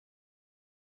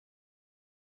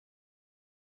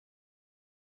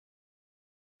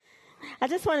I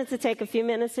just wanted to take a few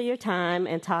minutes of your time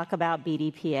and talk about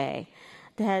BDPA.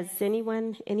 Has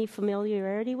anyone any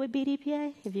familiarity with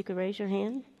BDPA? If you could raise your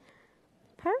hand.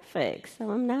 Perfect. So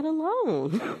I'm not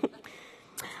alone.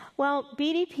 Well,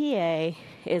 BDPA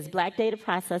is Black Data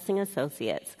Processing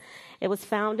Associates. It was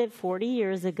founded 40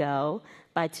 years ago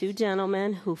by two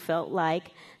gentlemen who felt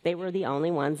like they were the only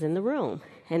ones in the room,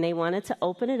 and they wanted to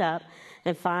open it up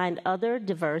and find other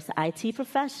diverse IT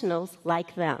professionals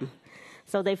like them.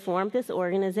 So they formed this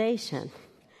organization.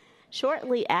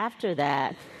 Shortly after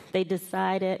that, they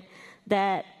decided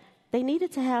that they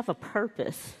needed to have a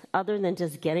purpose other than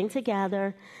just getting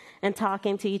together and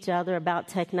talking to each other about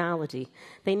technology.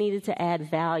 They needed to add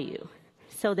value.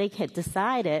 So they had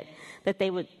decided that they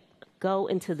would go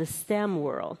into the STEM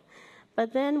world.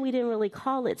 But then we didn't really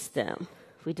call it STEM.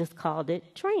 We just called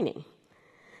it training.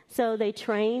 So they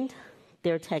trained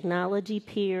their technology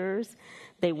peers.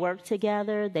 They worked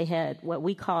together. They had what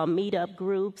we call meetup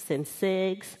groups and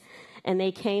SIGs. And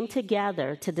they came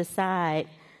together to decide,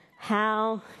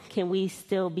 how can we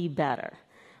still be better?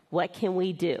 What can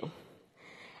we do?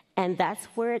 And that's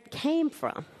where it came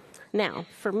from. Now,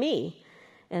 for me,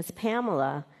 as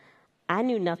Pamela, I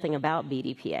knew nothing about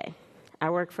BDPA. I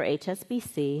worked for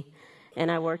HSBC,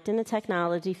 and I worked in the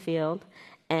technology field,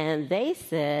 and they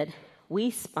said, we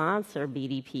sponsor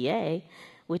BDPA,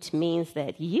 which means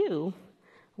that you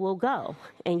will go,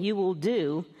 and you will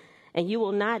do, and you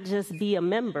will not just be a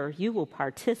member, you will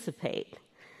participate.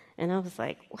 And I was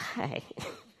like, why?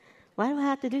 Why do I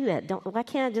have to do that? Why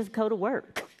can't I just go to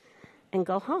work and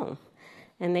go home?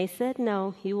 And they said,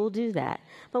 no, you will do that.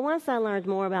 But once I learned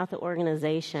more about the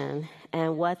organization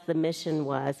and what the mission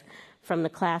was, from the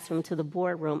classroom to the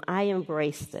boardroom, I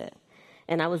embraced it.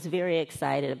 And I was very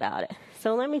excited about it.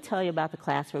 So let me tell you about the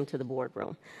classroom to the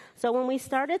boardroom. So when we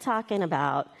started talking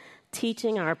about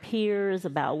teaching our peers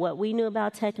about what we knew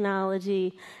about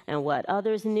technology and what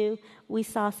others knew, we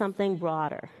saw something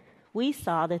broader. We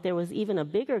saw that there was even a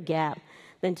bigger gap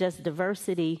than just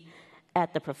diversity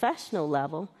at the professional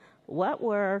level. What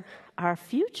were our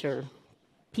future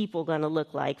people going to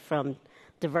look like from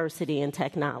diversity in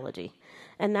technology?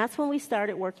 And that's when we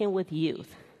started working with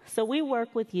youth. So we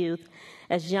work with youth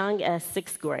as young as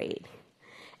 6th grade.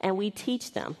 And we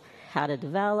teach them how to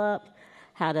develop,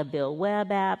 how to build web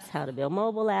apps, how to build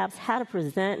mobile apps, how to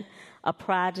present a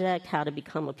project, how to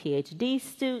become a PhD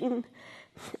student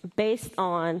based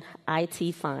on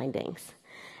IT findings.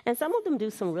 And some of them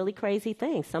do some really crazy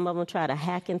things. Some of them try to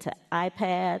hack into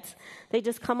iPads. They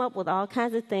just come up with all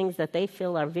kinds of things that they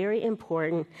feel are very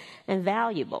important and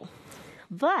valuable.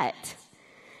 But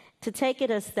to take it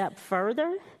a step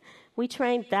further, we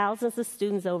train thousands of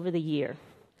students over the year.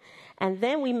 And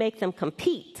then we make them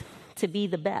compete to be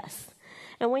the best.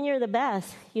 And when you're the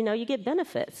best, you get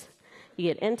benefits.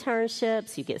 You get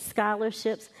internships, you get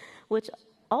scholarships, which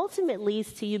ultimately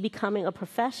leads to you becoming a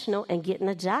professional and getting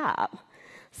a job.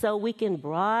 So we can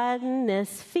broaden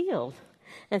this field.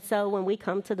 And so when we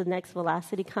come to the next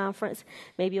Velocity Conference,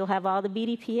 maybe you'll have all the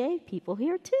BDPA people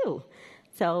here too.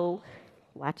 So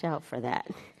watch out for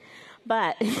that.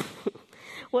 But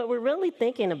what we're really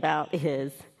thinking about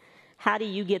is, how do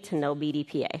you get to know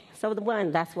BDPA? So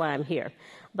that's why I'm here.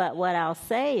 But what I'll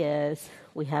say is,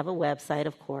 we have a website,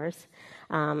 of course.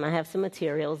 I have some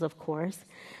materials, of course.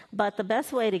 But the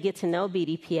best way to get to know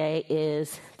BDPA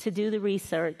is to do the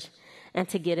research and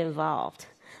to get involved.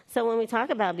 So when we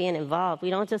talk about being involved, we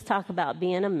don't just talk about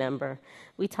being a member.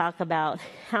 We talk about,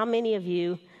 how many of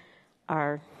you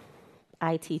are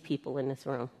IT people in this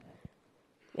room?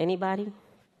 Anybody?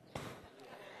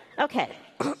 Okay.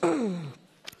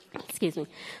 Excuse me.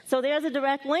 So there's a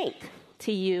direct link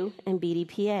to you and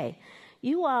BDPA.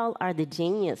 You all are the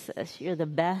geniuses. You're the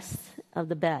best of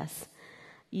the best.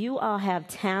 You all have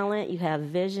talent, you have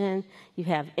vision, you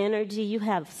have energy, you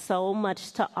have so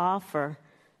much to offer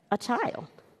a child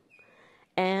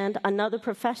and another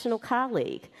professional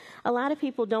colleague. A lot of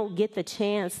people don't get the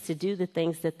chance to do the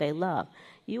things that they love.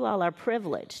 You all are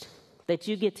privileged that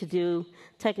you get to do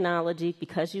technology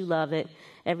because you love it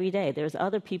every day. There's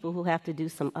other people who have to do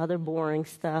some other boring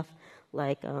stuff,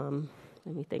 like,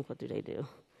 let me think, what do they do?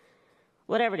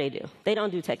 Whatever they do. They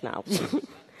don't do technology.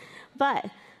 But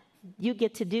you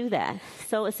get to do that.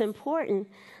 So it's important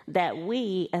that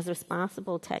we, as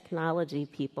responsible technology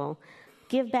people,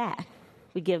 give back.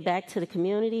 We give back to the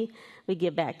community. We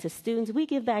give back to students. We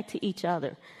give back to each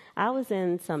other. I was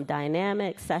in some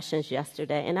dynamic sessions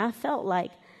yesterday, and I felt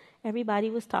like everybody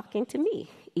was talking to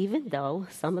me, even though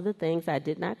some of the things I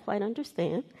did not quite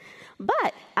understand.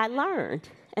 But I learned,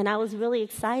 And I was really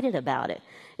excited about it.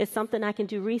 It's something I can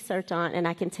do research on, and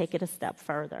I can take it a step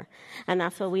further. And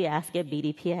that's what we ask at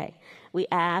BDPA. We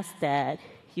ask that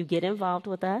you get involved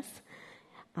with us.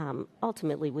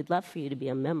 Ultimately, we'd love for you to be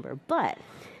a member. But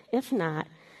if not,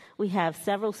 we have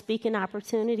several speaking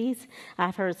opportunities.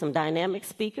 I've heard some dynamic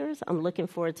speakers. I'm looking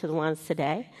forward to the ones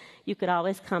today. You could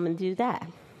always come and do that.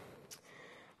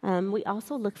 We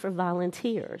also look for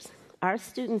volunteers. Our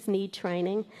students need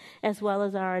training as well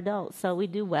as our adults. So we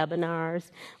do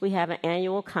webinars, we have an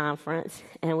annual conference,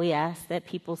 and we ask that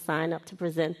people sign up to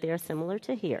present there similar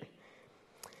to here.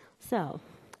 So,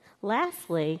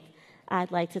 lastly, I'd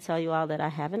like to tell you all that I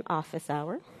have an office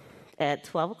hour at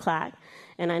 12 o'clock,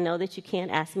 and I know that you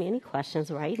can't ask me any questions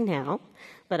right now,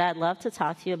 but I'd love to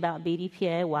talk to you about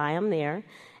BDPA, why I'm there,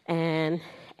 and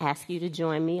ask you to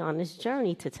join me on this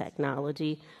journey to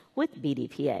technology with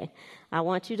BDPA. I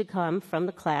want you to come from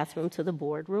the classroom to the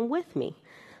boardroom with me.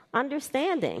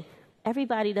 Understanding,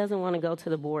 everybody doesn't want to go to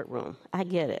the boardroom. I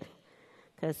get it,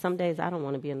 because some days I don't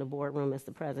want to be in the boardroom as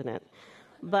the president.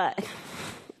 But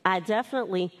I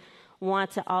definitely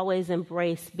want to always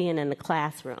embrace being in the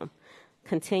classroom,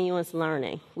 continuous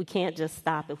learning. We can't just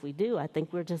stop. If we do, I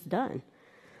think we're just done.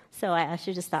 So I ask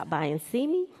you to stop by and see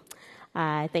me.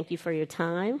 I thank you for your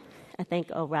time. I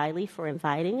thank O'Reilly for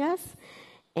inviting us.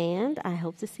 And I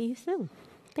hope to see you soon.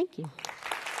 Thank you.